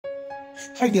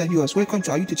Hi there viewers, welcome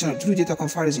to our YouTube channel to do data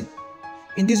comparison.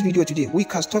 In this video today, we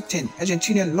cast top 10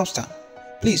 Argentinian lobster.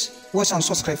 Please watch and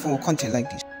subscribe for more content like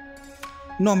this.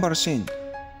 Number 10.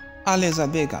 Aleza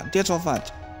Vega, date of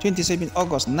birth 27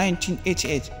 August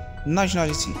 1988,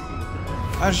 nationality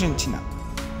Argentina.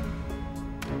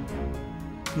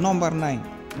 Number 9.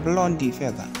 Blondie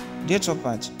Feather, date of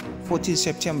birth 14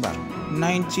 September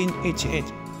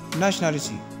 1988,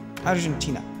 nationality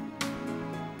Argentina.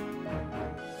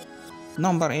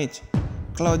 Number 8.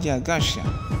 Claudia Garcia,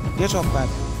 date of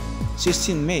birth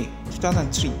 16 May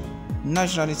 2003,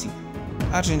 nationality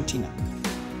Argentina.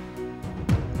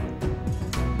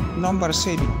 Number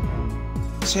 7.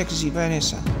 Sexy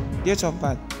Vanessa, date of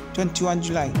birth 21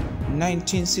 July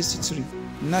 1963,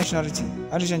 nationality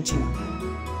Argentina.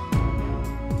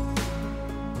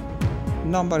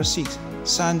 Number 6.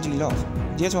 Sandy Love,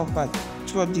 date of birth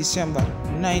 12 December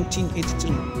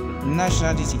 1983,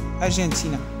 nationality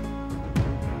Argentina.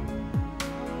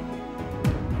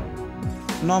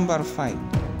 Number 5.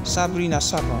 Sabrina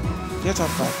Sapo, date of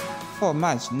birth 4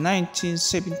 March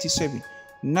 1977,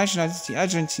 nationality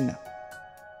Argentina.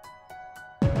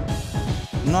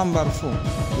 Number 4.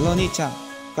 Lonita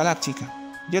Galactica,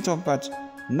 date of birth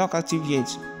not active yet,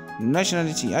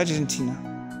 nationality Argentina.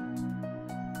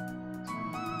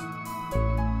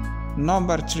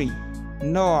 Number 3.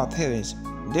 Noah Perez,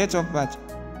 date of birth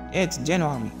 8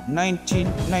 January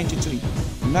 1993,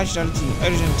 nationality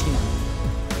Argentina.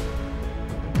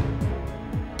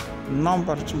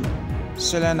 Number 2.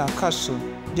 Selena Castro,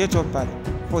 date of birth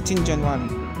 14 January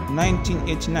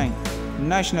 1989,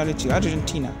 nationality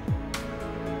Argentina.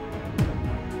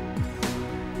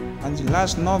 And the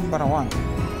last, number 1.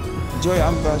 Joy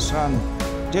Ambasrano,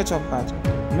 date of birth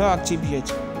no active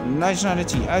yet,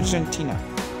 nationality Argentina.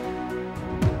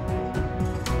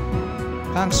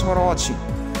 Thanks for watching,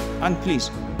 and please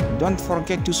don't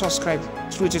forget to subscribe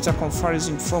through data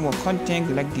comparison for more content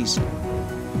like this.